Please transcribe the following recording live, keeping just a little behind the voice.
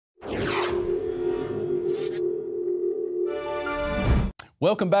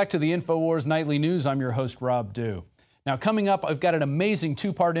Welcome back to the Infowars Nightly News. I'm your host, Rob Dew. Now, coming up, I've got an amazing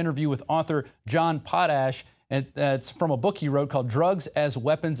two-part interview with author John Potash. It's from a book he wrote called Drugs as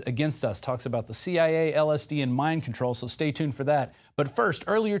Weapons Against Us. Talks about the CIA, LSD, and mind control, so stay tuned for that. But first,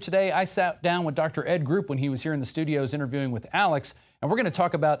 earlier today, I sat down with Dr. Ed Group when he was here in the studios interviewing with Alex, and we're going to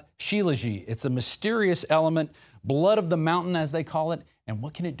talk about Shilajit. It's a mysterious element, blood of the mountain, as they call it, and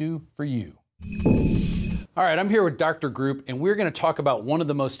what can it do for you? All right, I'm here with Dr. Group, and we're going to talk about one of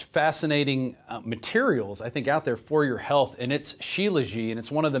the most fascinating materials, I think, out there for your health, and it's Shilajit, and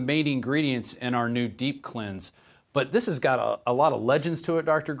it's one of the main ingredients in our new deep cleanse. But this has got a lot of legends to it,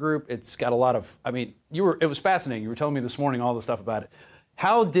 Dr. Group. It's got a lot of, I mean, it was fascinating. You were telling me this morning all the stuff about it.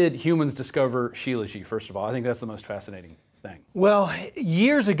 How did humans discover Shilajit, first of all? I think that's the most fascinating thing. Well,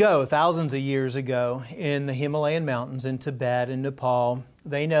 years ago, thousands of years ago, in the Himalayan mountains in Tibet and Nepal,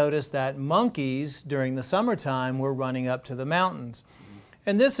 they noticed that monkeys during the summertime were running up to the mountains.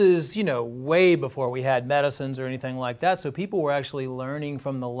 And this is, way before we had medicines or anything like that. So people were actually learning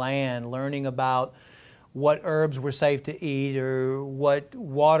from the land, learning about what herbs were safe to eat or what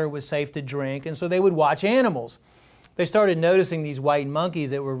water was safe to drink. And so they would watch animals. They started noticing these white monkeys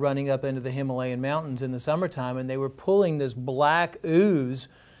that were running up into the Himalayan mountains in the summertime, and they were pulling this black ooze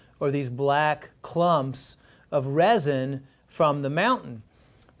or these black clumps of resin from the mountain.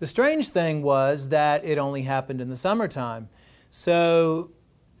 The strange thing was that it only happened in the summertime. So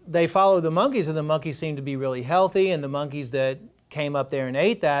they followed the monkeys, and the monkeys seemed to be really healthy, and the monkeys that came up there and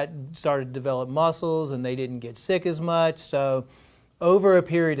ate that started to develop muscles, and they didn't get sick as much. So over a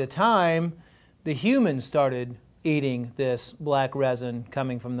period of time, the humans started eating this black resin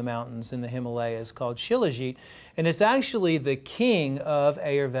coming from the mountains in the Himalayas called Shilajit, and it's actually the king of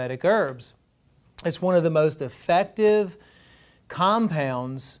Ayurvedic herbs. It's one of the most effective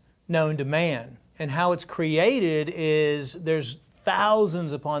compounds known to man, and how it's created is there's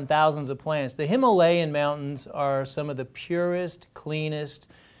thousands upon thousands of plants. The Himalayan mountains are some of the purest, cleanest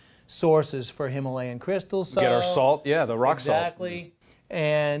sources for Himalayan crystal salt. Get our salt, yeah, the rock salt. Exactly,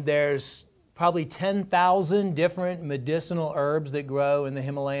 and there's probably 10,000 different medicinal herbs that grow in the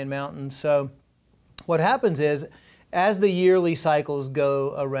Himalayan mountains. So what happens is, as the yearly cycles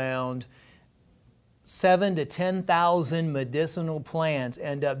go around, 7,000 to 10,000 medicinal plants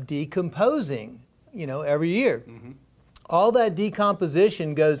end up decomposing, every year. Mm-hmm. All that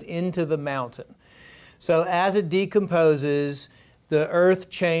decomposition goes into the mountain. So as it decomposes, the earth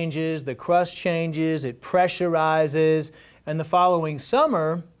changes, the crust changes, it pressurizes, and the following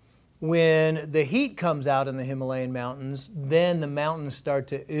summer, when the heat comes out in the Himalayan mountains, then the mountains start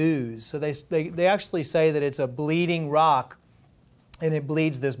to ooze. So they actually say that it's a bleeding rock, and it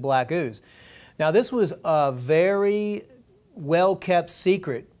bleeds this black ooze. Now, this was a very well-kept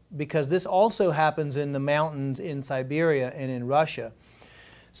secret, because this also happens in the mountains in Siberia and in Russia.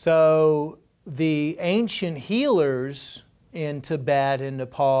 So the ancient healers in Tibet and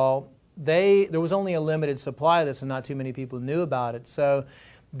Nepal, there was only a limited supply of this, and not too many people knew about it. So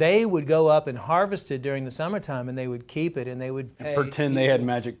they would go up and harvest it during the summertime, and they would keep it, and they would pay pretend they had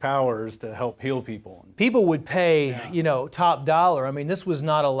magic powers to help heal people. People would pay, top dollar. I mean, this was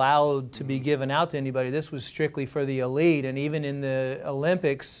not allowed to be given out to anybody. This was strictly for the elite. And even in the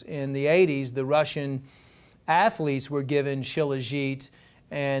Olympics in the 80s, the Russian athletes were given Shilajit,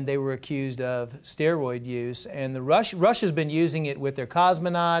 and they were accused of steroid use. And Russia's been using it with their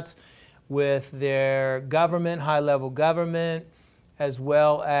cosmonauts, with their government, high-level government, as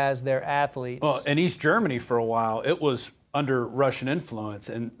well as their athletes. Well, in East Germany for a while, it was under Russian influence,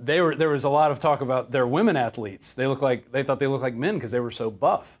 and there was a lot of talk about their women athletes. They thought they looked like men because they were so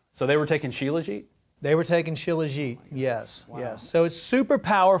buff. So they were taking Shilajit? They were taking Shilajit, yes, wow. Yes. So it's super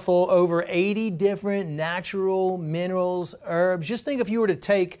powerful, over 80 different natural minerals, herbs. Just think if you were to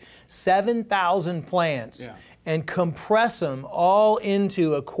take 7,000 plants and compress them all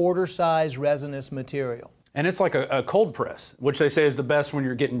into a quarter-size resinous material. And it's like a cold press, which they say is the best when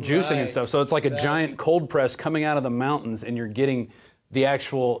you're getting juicing and stuff. So it's like a giant cold press coming out of the mountains, and you're getting the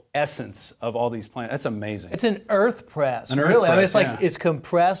actual essence of all these plants. That's amazing. It's an earth press, really. I mean, it's like it's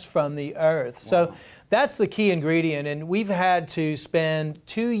compressed from the earth. Wow. So that's the key ingredient, and we've had to spend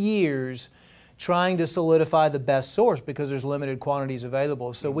 2 years trying to solidify the best source because there's limited quantities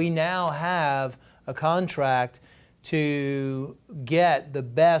available. So we now have a contract to get the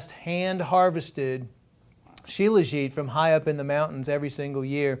best hand-harvested Shilajit from high up in the mountains every single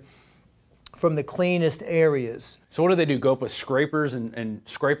year from the cleanest areas. So what do they do? Go up with scrapers and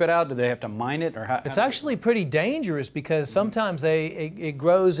scrape it out? Do they have to mine it? Or how it's actually pretty dangerous because sometimes it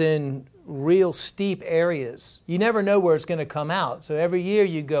grows in real steep areas. You never know where it's going to come out. So every year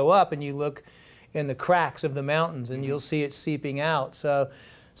you go up and you look in the cracks of the mountains, and you'll see it seeping out. So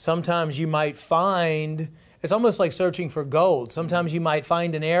sometimes you might find, it's almost like searching for gold. Sometimes you might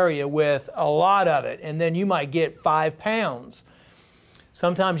find an area with a lot of it, and then you might get 5 pounds.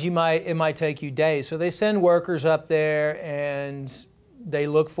 Sometimes it might take you days. So they send workers up there and they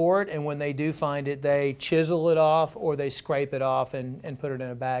look for it, and when they do find it, they chisel it off or they scrape it off and put it in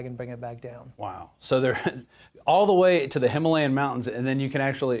a bag and bring it back down. Wow. So they're all the way to the Himalayan mountains, and then you can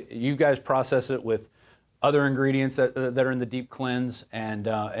actually, you guys process it with other ingredients that are in the deep cleanse, and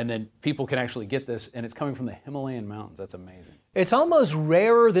then people can actually get this, and it's coming from the Himalayan mountains. That's amazing. It's almost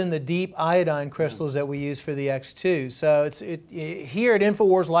rarer than the deep iodine crystals that we use for the X2. So here at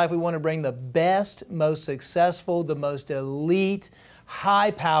Inforwars Life, we want to bring the best, most successful, the most elite,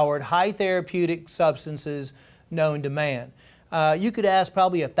 high-powered, high therapeutic substances known to man. You could ask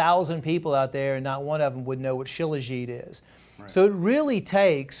probably 1,000 people out there, and not one of them would know what Shilajit is. Right. So it really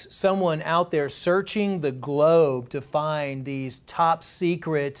takes someone out there searching the globe to find these top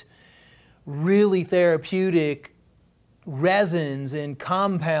secret, really therapeutic resins and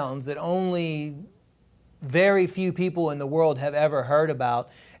compounds that only very few people in the world have ever heard about.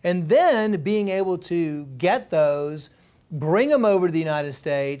 And then being able to get those, bring them over to the United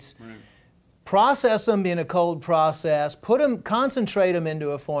States, right, process them in a cold process, concentrate them into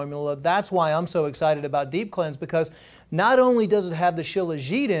a formula. That's why I'm so excited about Deep Cleanse, because not only does it have the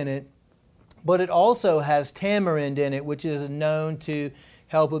Shilajit in it, but it also has tamarind in it, which is known to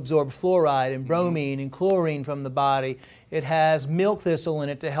help absorb fluoride and bromine and chlorine from the body. It has milk thistle in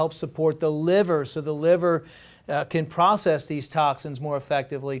it to help support the liver, so the liver can process these toxins more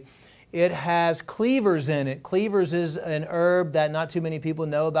effectively. It has cleavers in it. Cleavers is an herb that not too many people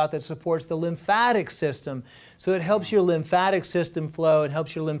know about that supports the lymphatic system. So it helps your lymphatic system flow. It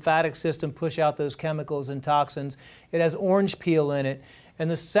helps your lymphatic system push out those chemicals and toxins. It has orange peel in it. And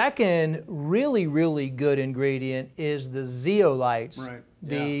the second really, really good ingredient is the zeolites. Right.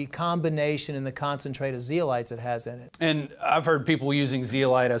 The combination and the concentrate of zeolites it has in it. And I've heard people using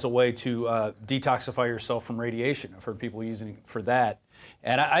zeolite as a way to detoxify yourself from radiation. I've heard people using it for that.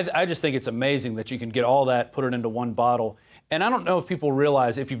 And I just think it's amazing that you can get all that, put it into one bottle. And I don't know if people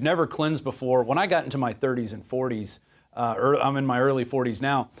realize, if you've never cleansed before, when I got into my 30s and 40s, I'm in my early 40s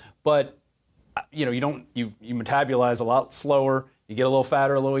now, but you metabolize a lot slower, you get a little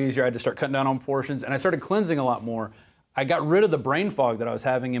fatter, a little easier. I had to start cutting down on portions, and I started cleansing a lot more. I got rid of the brain fog that I was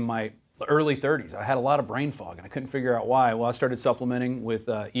having in my early 30s. I had a lot of brain fog, and I couldn't figure out why. Well, I started supplementing with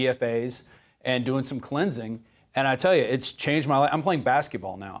EFAs and doing some cleansing, and I tell you, it's changed my life. I'm playing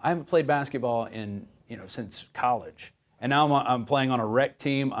basketball now. I haven't played basketball in since college, and now I'm playing on a rec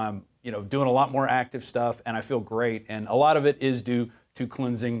team. I'm doing a lot more active stuff, and I feel great. And a lot of it is due to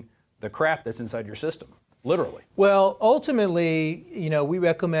cleansing the crap that's inside your system. Literally. Well, ultimately, we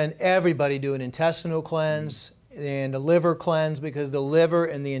recommend everybody do an intestinal cleanse and a liver cleanse, because the liver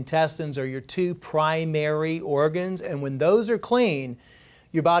and the intestines are your two primary organs, and when those are clean,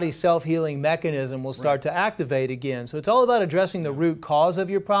 your body's self-healing mechanism will start to activate again. So it's all about addressing the root cause of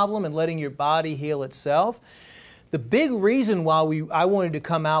your problem and letting your body heal itself. The big reason why I wanted to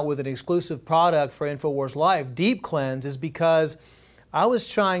come out with an exclusive product for Inforwars Life, Deep Cleanse, is because I was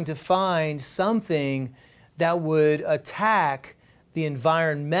trying to find something that would attack the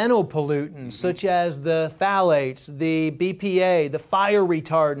environmental pollutants, such as the phthalates, the BPA, the fire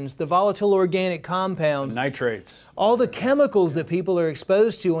retardants, the volatile organic compounds, the nitrates, all the chemicals that people are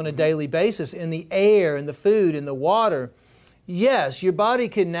exposed to on a daily basis in the air, in the food, in the water. Yes, your body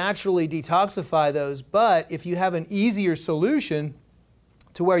can naturally detoxify those, but if you have an easier solution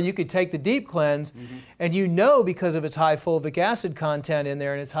to where you could take the Deep Cleanse, and because of its high fulvic acid content in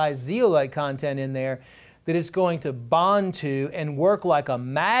there and its high zeolite content in there, that it's going to bond to and work like a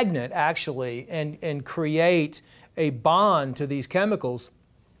magnet, actually, and create a bond to these chemicals.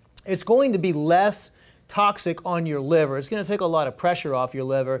 It's going to be less toxic on your liver. It's going to take a lot of pressure off your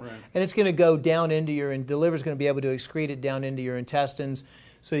liver, and it's going to go down into the liver's going to be able to excrete it down into your intestines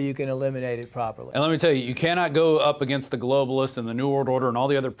so you can eliminate it properly. And let me tell you, you cannot go up against the globalists and the New World Order and all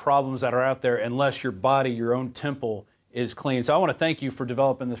the other problems that are out there unless your body, your own temple, is clean. So I want to thank you for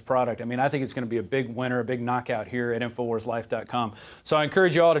developing this product. I mean, I think it's going to be a big winner, a big knockout here at InfoWarsLife.com. So I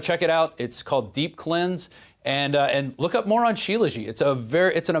encourage you all to check it out. It's called Deep Cleanse, and look up more on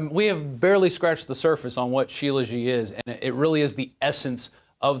Shilajit. We have barely scratched the surface on what Shilajit is, and it really is the essence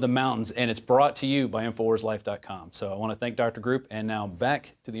of the mountains, and it's brought to you by InfoWarsLife.com. So I want to thank Dr. Group, and now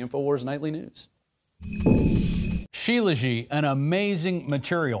back to the Infowars Nightly News. Shilajit, an amazing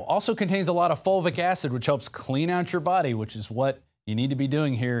material, also contains a lot of fulvic acid, which helps clean out your body, which is what you need to be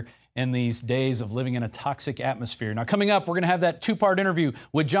doing here in these days of living in a toxic atmosphere. Now, coming up, we're going to have that two-part interview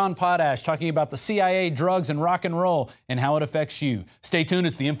with John Potash talking about the CIA, drugs, and rock and roll and how it affects you. Stay tuned.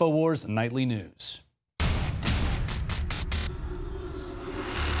 It's the Inforwars Nightly News.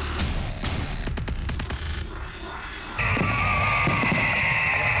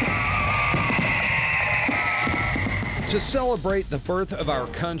 To celebrate the birth of our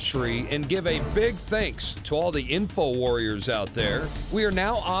country and give a big thanks to all the info warriors out there, we are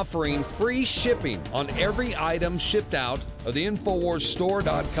now offering free shipping on every item shipped out of the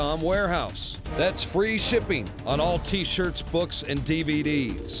InfowarsStore.com warehouse. That's free shipping on all t-shirts, books, and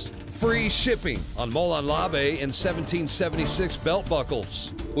DVDs. Free shipping on Molan Labe and 1776 belt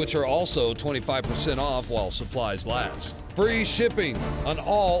buckles, which are also 25% off while supplies last. Free shipping on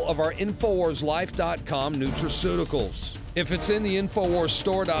all of our InfowarsLife.com nutraceuticals. If it's in the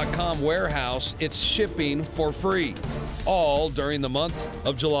InfowarsStore.com warehouse, it's shipping for free, all during the month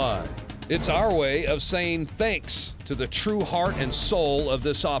of July. It's our way of saying thanks to the true heart and soul of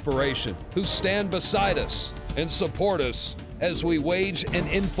this operation, who stand beside us and support us as we wage an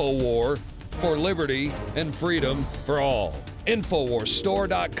info war for liberty and freedom for all.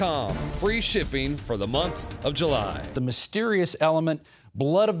 InfowarsStore.com. Free shipping for the month of July. The mysterious element,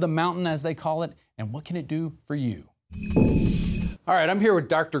 blood of the mountain as they call it, and what can it do for you? All right, I'm here with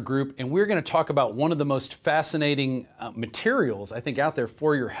Dr. Group, and we're going to talk about one of the most fascinating materials, I think, out there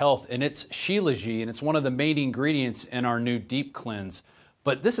for your health, and it's Shilajit, and it's one of the main ingredients in our new Deep Cleanse.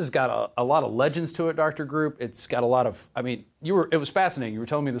 But this has got a lot of legends to it, Dr. Group. It's got a lot of, I mean, it was fascinating. You were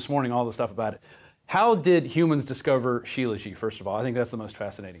telling me this morning all the stuff about it. How did humans discover Shilajit, first of all? I think that's the most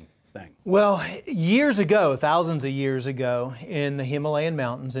fascinating thing. Well, years ago, thousands of years ago, in the Himalayan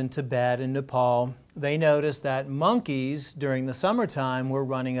mountains in Tibet and Nepal, they noticed that monkeys during the summertime were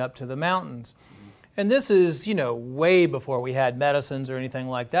running up to the mountains. And this is, way before we had medicines or anything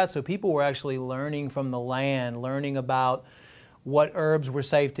like that. So people were actually learning from the land, learning about what herbs were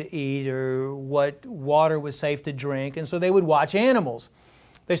safe to eat or what water was safe to drink. And so they would watch animals.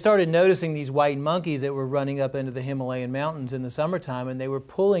 They started noticing these white monkeys that were running up into the Himalayan mountains in the summertime, and they were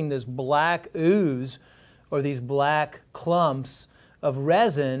pulling this black ooze or these black clumps of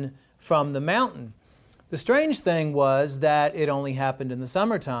resin from the mountain. The strange thing was that it only happened in the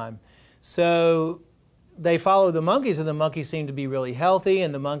summertime. So they followed the monkeys, and the monkeys seemed to be really healthy,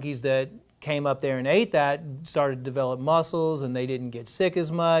 and the monkeys that came up there and ate that started to develop muscles, and they didn't get sick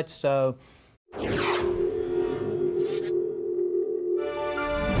as much. So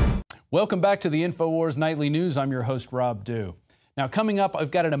welcome back to the Infowars Nightly News. I'm your host, Rob Dew. Now, coming up,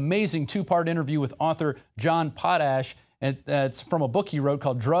 I've got an amazing two-part interview with author John Potash. It's from a book he wrote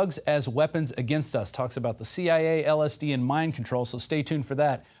called Drugs as Weapons Against Us. Talks about the CIA, LSD, and mind control, so stay tuned for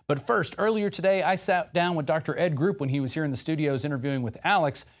that. But first, earlier today, I sat down with Dr. Ed Group when he was here in the studios interviewing with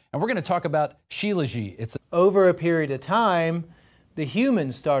Alex, and we're going to talk about Shilajit. Over a period of time, the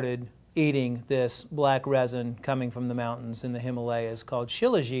humans started eating this black resin coming from the mountains in the Himalayas called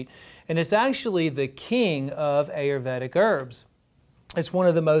Shilajit, and it's actually the king of Ayurvedic herbs. It's one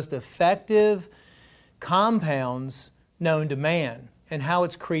of the most effective compounds known to man, and how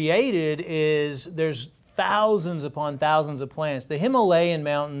it's created is there's thousands upon thousands of plants. The Himalayan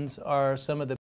mountains are some of the